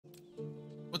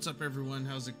What's up everyone,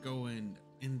 how's it going?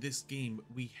 In this game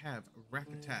we have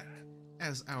RaccAttack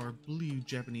as our blue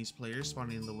Japanese player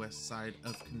spawning in the west side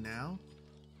of Canal.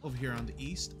 Over here on the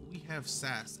east we have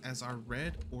SAS as our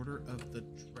red Order of the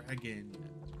Dragon.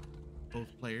 Both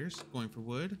players going for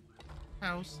wood,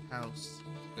 house,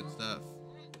 good stuff.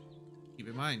 Keep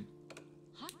in mind,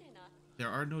 there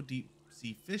are no deep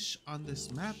sea fish on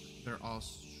this map, they're all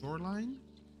shoreline.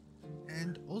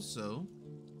 And also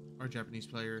our Japanese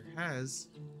player has,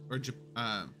 or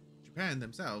Japan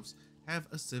themselves have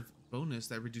a civ bonus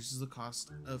that reduces the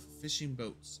cost of fishing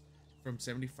boats from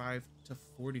 75 to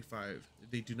 45.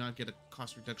 They do not get a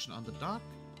cost reduction on the dock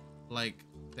like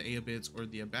the Aobids or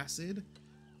the Abbasid.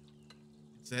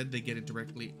 Instead, they get it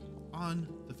directly on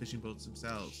the fishing boats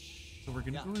themselves. So we're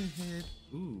gonna go ahead.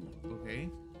 Ooh, okay.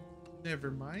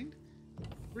 Never mind.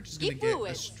 We're just gonna get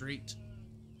a straight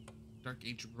Dark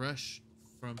Age rush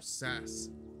from SAS.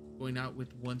 Going out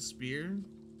with one spear.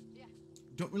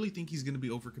 Don't really think he's going to be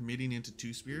overcommitting into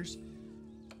two spears.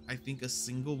 I think a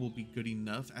single will be good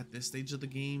enough at this stage of the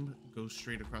game. Go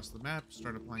straight across the map,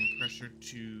 start applying pressure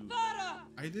to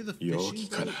either the fishing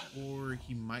boat or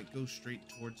he might go straight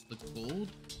towards the gold,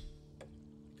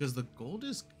 because the gold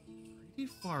is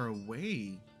pretty far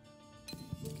away.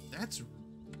 That's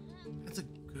a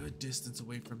good distance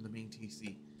away from the main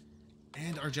TC.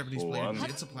 And our Japanese player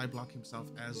did supply block himself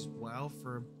as well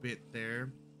for a bit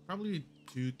there. Probably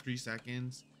 2-3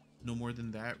 seconds. No more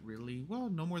than that, really. Well,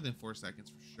 no more than 4 seconds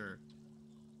for sure.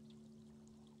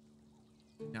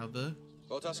 Now the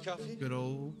good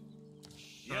old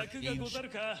Dark Age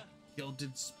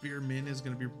Gilded Spearman is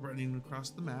going to be running across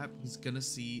the map. He's going to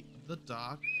see the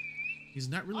dock. He's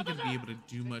not really going to be able to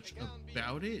do much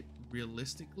about it,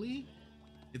 realistically.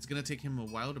 It's going to take him a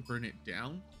while to burn it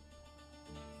down.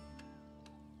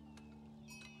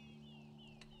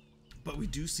 But we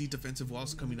do see defensive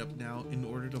walls coming up now in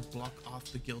order to block off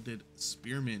the Gilded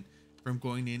Spearman from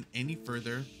going in any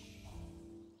further.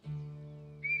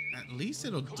 At least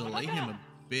it'll delay him a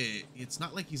bit. It's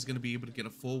not like he's going to be able to get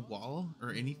a full wall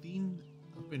or anything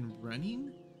up and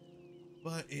running,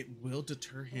 but it will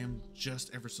deter him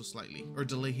just ever so slightly, or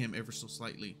delay him ever so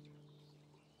slightly,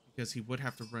 because he would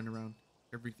have to run around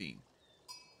everything.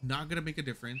 Not going to make a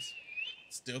difference.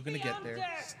 Still going to get there.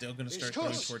 Still going to start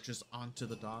throwing torches onto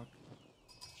the dock.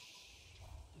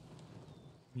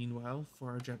 Meanwhile,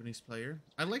 for our Japanese player,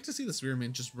 I'd like to see the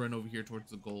Spearman just run over here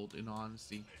towards the gold, in all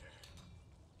honesty,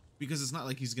 because it's not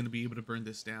like he's going to be able to burn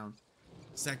this down.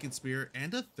 Second spear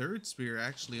and a third spear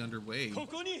actually underway.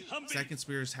 Second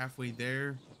spear is halfway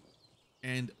there,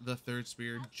 and the third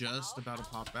spear just about to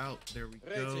pop out. There we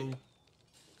go.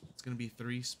 It's going to be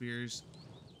 3 spears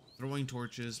throwing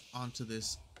torches onto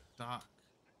this dock.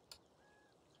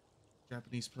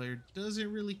 Japanese player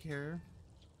doesn't really care.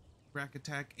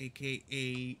 RaccAttack,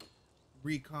 aka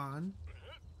Recon,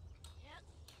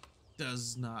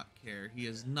 does not care. He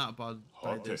is not bothered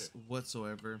by this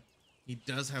whatsoever. He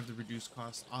does have the reduced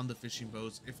cost on the fishing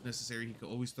boats. If necessary, he could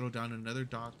always throw down another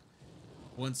dock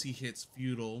once he hits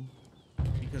feudal,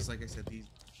 because like I said,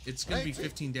 it's gonna be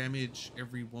 15 damage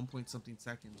every 1 point something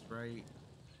seconds, right?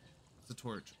 It's a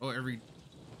torch. Oh, every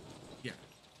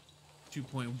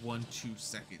 2.12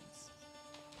 seconds.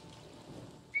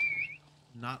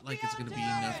 Not like it's going to be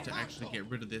enough to actually get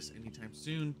rid of this anytime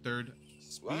soon. Third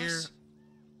spear,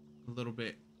 a little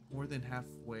bit more than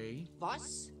halfway.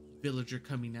 Villager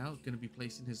coming out, going to be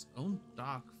placing his own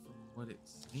dock from what it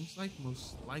seems like,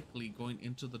 most likely going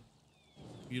into the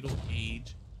feudal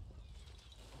age.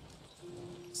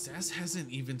 SAS hasn't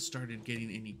even started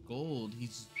getting any gold.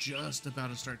 He's just about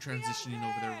to start transitioning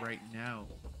over there right now.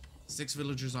 6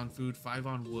 villagers on food, 5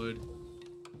 on wood,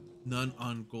 none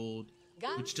on gold,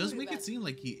 which does make it seem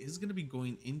like he is going to be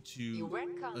going into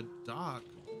a dock.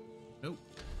 Nope.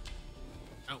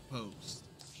 Outpost.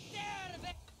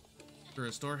 For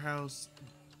a storehouse,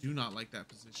 do not like that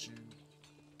position.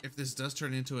 If this does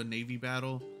turn into a navy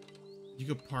battle, you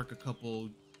could park a couple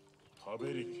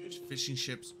fishing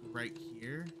ships right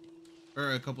here,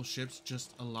 or a couple ships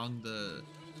just along the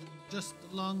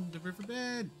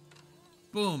riverbed.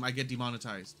 Boom, I get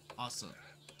demonetized. Awesome.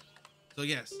 So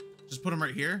yes, just put them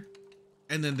right here,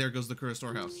 and then there goes the Kura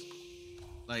storehouse.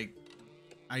 Like,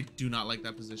 I do not like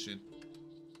that position.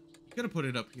 Gotta put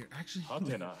it up here. Actually,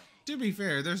 to be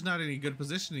fair, there's not any good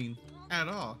positioning at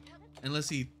all, unless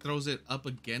he throws it up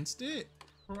against it,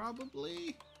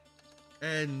 probably.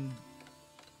 And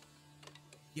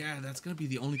yeah, that's gonna be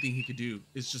the only thing he could do,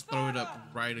 is just throw it up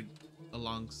right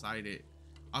alongside it.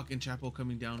 Akin Chapel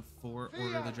coming down for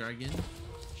Order of the Dragon.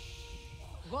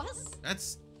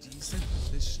 That's decent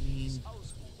positioning.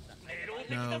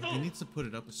 No, he needs to put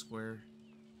it up a square.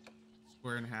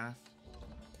 square and a half,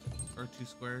 or 2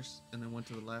 squares, and then 1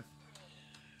 to the left,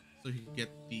 so he could get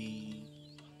the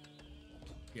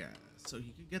so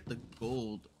he could get the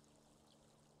gold.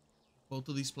 Both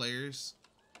of these players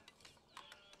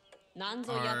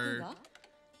are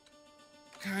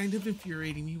kind of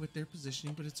infuriating me with their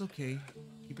positioning, but it's okay.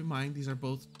 Keep in mind, these are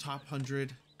both top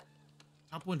 100,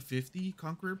 top 150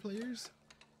 Conqueror players,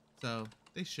 so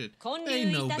they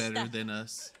know better than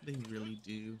us. They really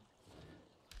do.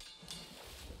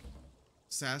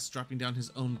 SAS dropping down his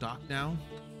own dock now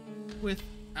with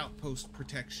outpost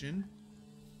protection.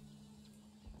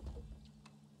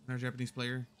 Our Japanese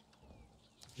player,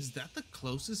 is that the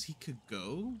closest he could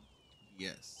go?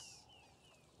 Yes.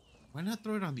 Why not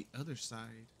throw it on the other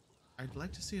side? I'd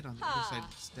like to see it on the other side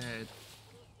instead.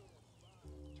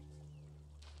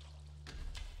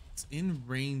 It's in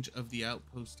range of the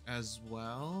outpost as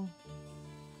well.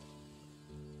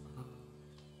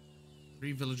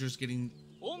 3 villagers getting...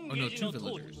 Oh no, 2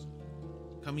 villagers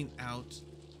coming out.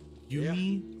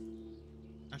 Yumi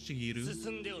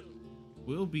Ashigiru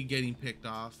will be getting picked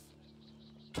off.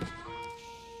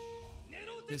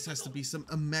 This has to be some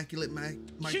immaculate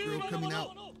micro coming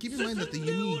out. Keep in mind that the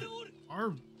Yumi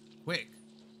are quick.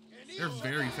 They're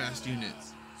very fast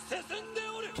units.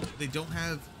 They don't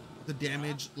have the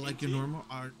damage like your normal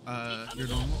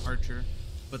archer,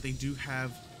 but they do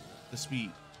have the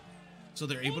speed. So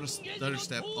they're able to stutter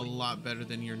step a lot better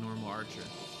than your normal archer.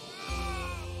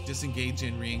 Disengage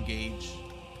and re-engage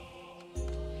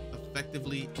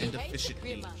effectively and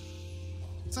efficiently.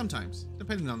 Sometimes,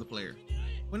 depending on the player.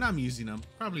 When I'm using them,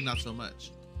 probably not so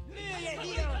much.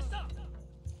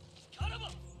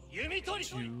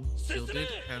 2 fielded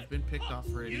have been picked off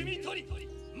already.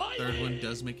 3rd one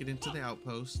does make it into the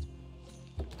outpost.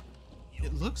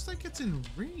 It looks like it's in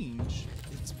range.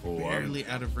 It's barely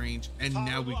out of range. And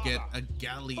now we get a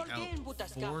galley out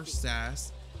for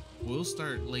SAS. We'll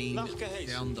start laying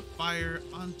down the fire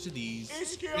onto these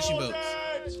fishing boats.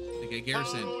 They get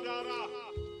garrisoned.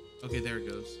 Okay, there it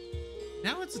goes.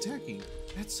 Now it's attacking.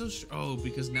 That's so oh,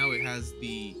 because now it has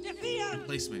the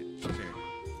emplacement. Okay.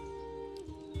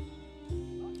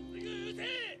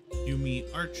 Yumi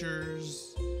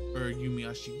archers, or Yumi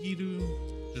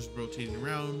Ashigiru, just rotating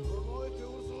around.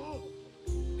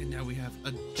 And now we have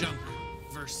a junk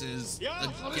versus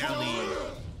a galley.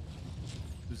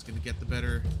 Who's gonna get the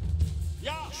better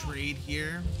trade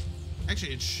here?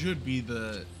 Actually, it should be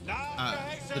the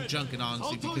junk, in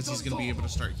honesty, because he's gonna be able to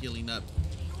start healing up.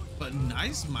 But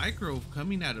nice micro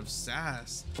coming out of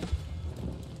SAS.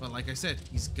 But like I said,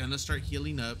 he's gonna start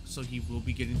healing up, so he will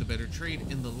be getting the better trade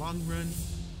in the long run.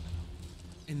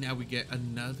 And now we get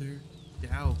another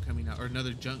Dow coming out, or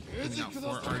another junk coming out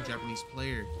for our Japanese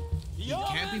player. He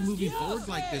can't be moving forward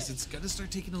like this. It's gonna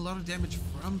start taking a lot of damage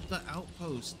from the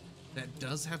outpost that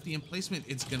does have the emplacement.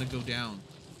 It's gonna go down.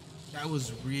 That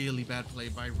was really bad play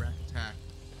by RaccAttack.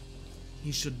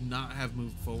 He should not have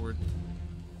moved forward.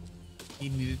 He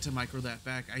needed to micro that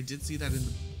back. I did see that in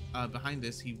the, behind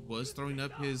this. He was throwing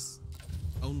up his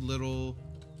own little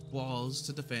walls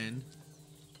to defend,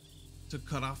 to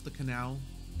cut off the canal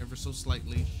ever so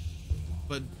slightly.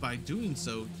 But by doing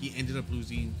so, he ended up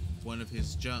losing one of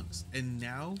his junks. And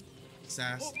now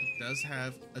SAS does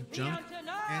have a junk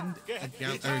and a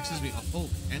galley, or excuse me, a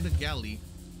hulk and a galley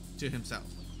to himself.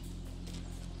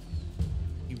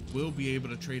 He will be able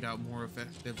to trade out more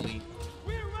effectively.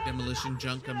 Demolition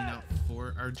junk coming out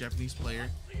for our Japanese player.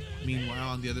 Meanwhile,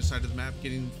 on the other side of the map,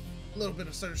 getting a little bit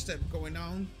of stutter step going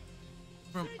on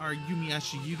from our Yumi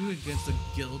Ashigiru against a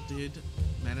gilded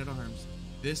man-at-arms.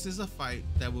 This is a fight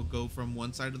that will go from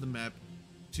one side of the map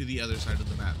to the other side of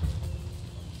the map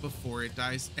before it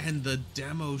dies, and the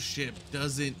demo ship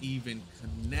doesn't even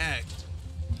connect.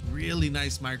 Really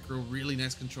nice micro, really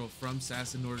nice control from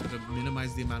SAS in order to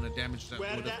minimize the amount of damage that would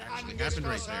have actually happened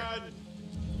right there.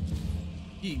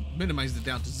 He minimized it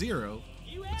down to 0,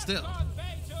 but still,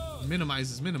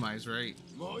 minimize is minimize, right?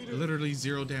 Literally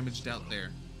 0 damage dealt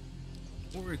there.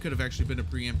 Or it could have actually been a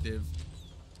preemptive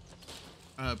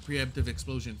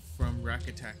explosion from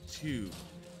RaccAttack 2.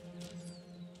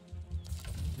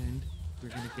 And we're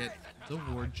gonna get the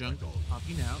war junk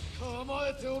popping out.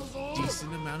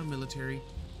 Decent amount of military.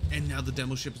 And now the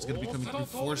demo ship is gonna be coming through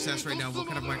for SAS right now. What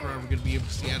kind of micro are we gonna be able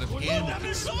to see out of him?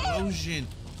 Explosion!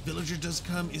 Villager does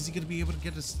come. Is he gonna be able to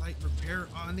get a slight repair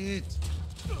on it?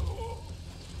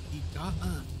 He got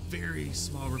a very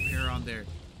small repair on there,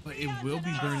 but it will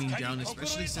be burning down,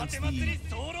 especially since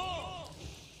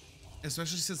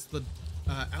the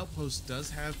outpost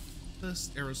does have this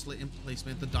arrow slit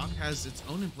emplacement. The dock has its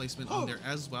own emplacement on there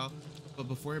as well, but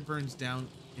before it burns down,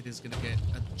 it is gonna get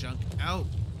a junk out.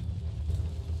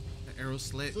 The arrow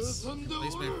slits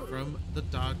placement from the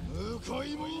dock.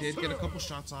 Did get a couple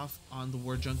shots off on the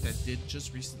war junk that did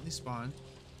just recently spawn.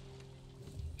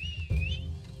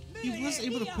 He was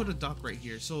able to put a dock right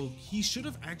here, so he should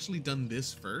have actually done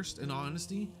this first, in all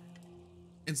honesty,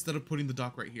 instead of putting the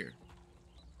dock right here.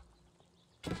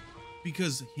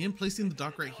 Because him placing the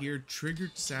dock right here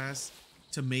triggered SAS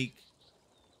to make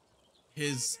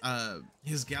his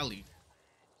galley.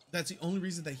 That's the only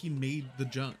reason that he made the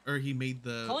junk, or he made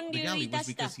the galley, was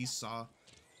because he saw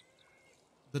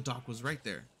the dock was right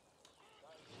there.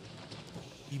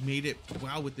 He made it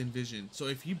well within vision. So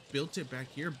if he built it back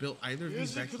here, built either of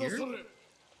these back here,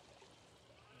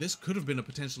 this could have been a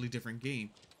potentially different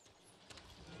game.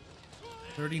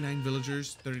 39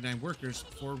 villagers, 39 workers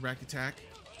for RaccAttack,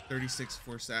 36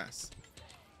 for SAS.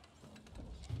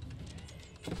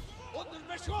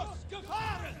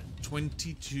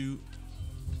 22.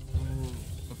 Oh,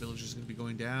 a villager's gonna be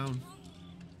going down.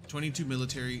 22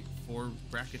 military for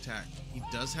RaccAttack. He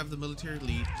does have the military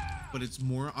lead, but it's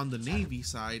more on the navy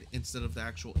side instead of the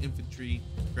actual infantry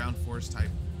ground force type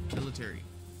military.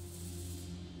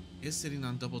 Is sitting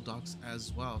on double docks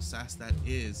as well. SAS that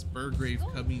is. Burgrave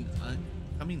coming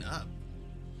up.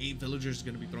 8 villagers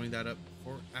going to be throwing that up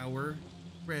for our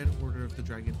Red Order of the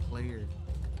Dragon player.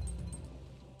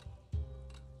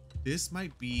 This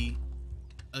might be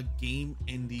a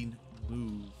game-ending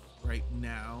move right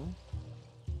now,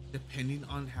 depending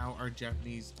on how our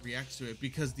Japanese reacts to it,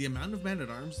 because the amount of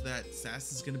man-at-arms that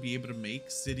SAS is going to be able to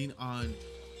make sitting on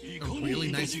a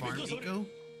really nice farm eco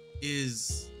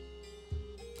is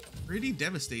pretty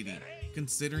devastating,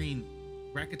 considering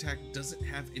RaccAttack doesn't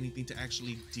have anything to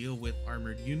actually deal with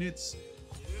armored units.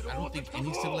 I don't think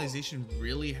any civilization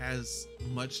really has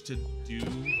much to do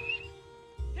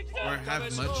or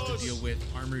have much to deal with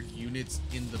armored units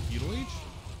in the feudal age.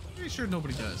 Pretty sure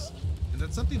nobody does, and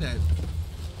that's something that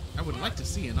I would like to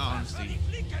see, in all honesty.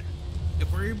 If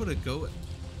we're able to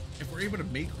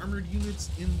make armored units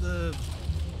in the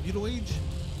feudal age,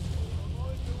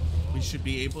 we should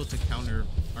be able to counter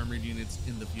armored units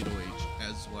in the feudal age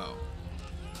as well.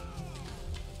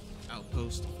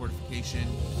 Outpost fortification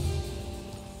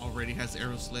already has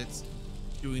arrow slits,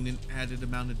 doing an added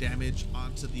amount of damage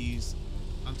onto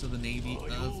the navy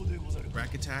of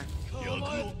RaccAttack,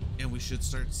 and we should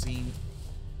start seeing.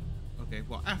 Okay,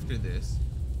 well, after this,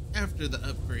 after the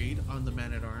upgrade on the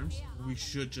man-at-arms, we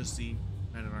should just see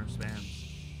man-at-arms spams.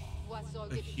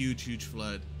 A huge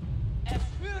flood.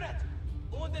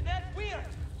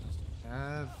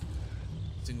 Have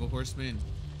single horseman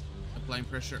applying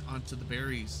pressure onto the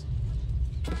berries.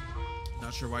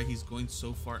 Not sure why he's going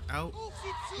so far out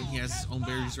when he has his own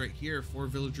berries right here. 4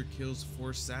 villager kills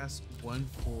for SAS, 1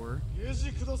 for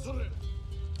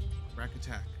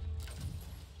RaccAttack.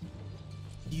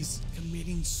 He's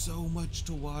committing so much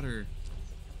to water,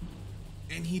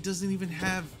 and he doesn't even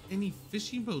have any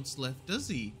fishing boats left, does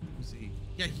he?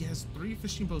 Yeah, he has 3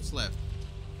 fishing boats left.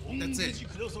 That's it.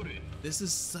 This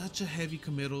is such a heavy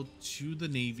committal to the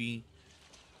navy.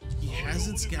 He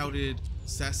hasn't scouted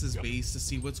SAS's base to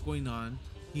see what's going on.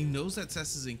 He knows that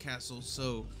SAS is in castle,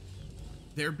 so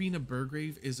there being a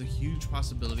Burgrave is a huge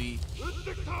possibility.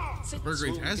 The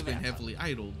Burgrave has been heavily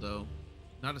idled though.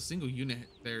 Not a single unit.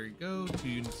 There you go. 2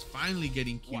 units finally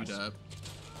getting queued up.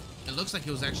 It looks like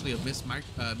it was actually a miss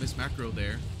macro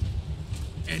there.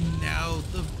 And now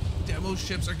the demo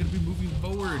ships are going to be moving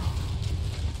forward.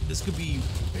 This could be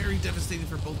very devastating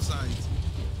for both sides.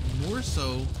 More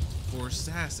so for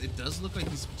SAS. It does look like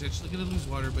he's potentially going to lose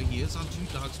water, but he is on 2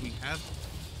 docks. We have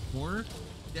more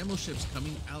demo ships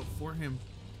coming out for him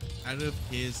out of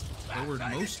his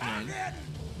forwardmost one.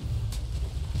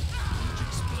 Huge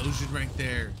explosion right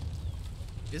there.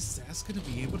 Is SAS going to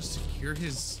be able to secure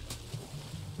his...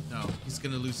 No, he's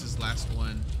going to lose his last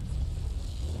one.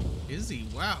 Is he?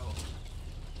 Wow.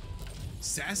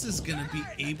 SAS is going to be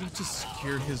able to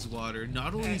secure his water.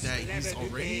 Not only that, he's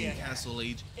already in Castle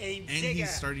Age, and he's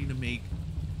starting to make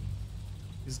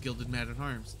his Gilded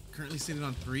Man-at-Arms. Currently sitting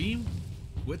on 3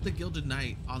 with the Gilded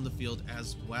Knight on the field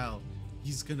as well.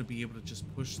 He's going to be able to just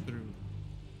push through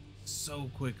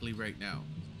so quickly right now.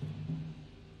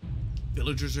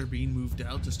 Villagers are being moved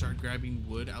out to start grabbing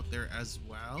wood out there as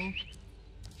well.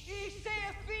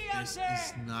 This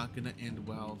is not going to end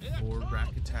well for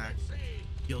RaccAttack.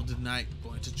 Gilded Knight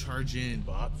going to charge in.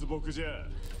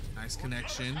 Nice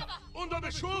connection.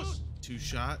 2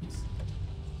 shots.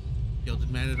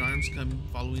 Gilded Man-at-Arms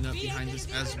following up behind this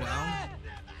as well.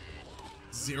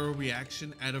 0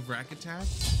 reaction out of RaccAttack.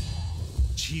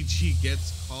 GG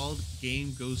gets called.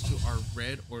 Game goes to our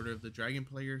Red Order of the Dragon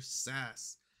player,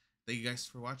 SAS. Thank you guys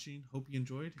for watching. Hope you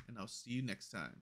enjoyed, and I'll see you next time.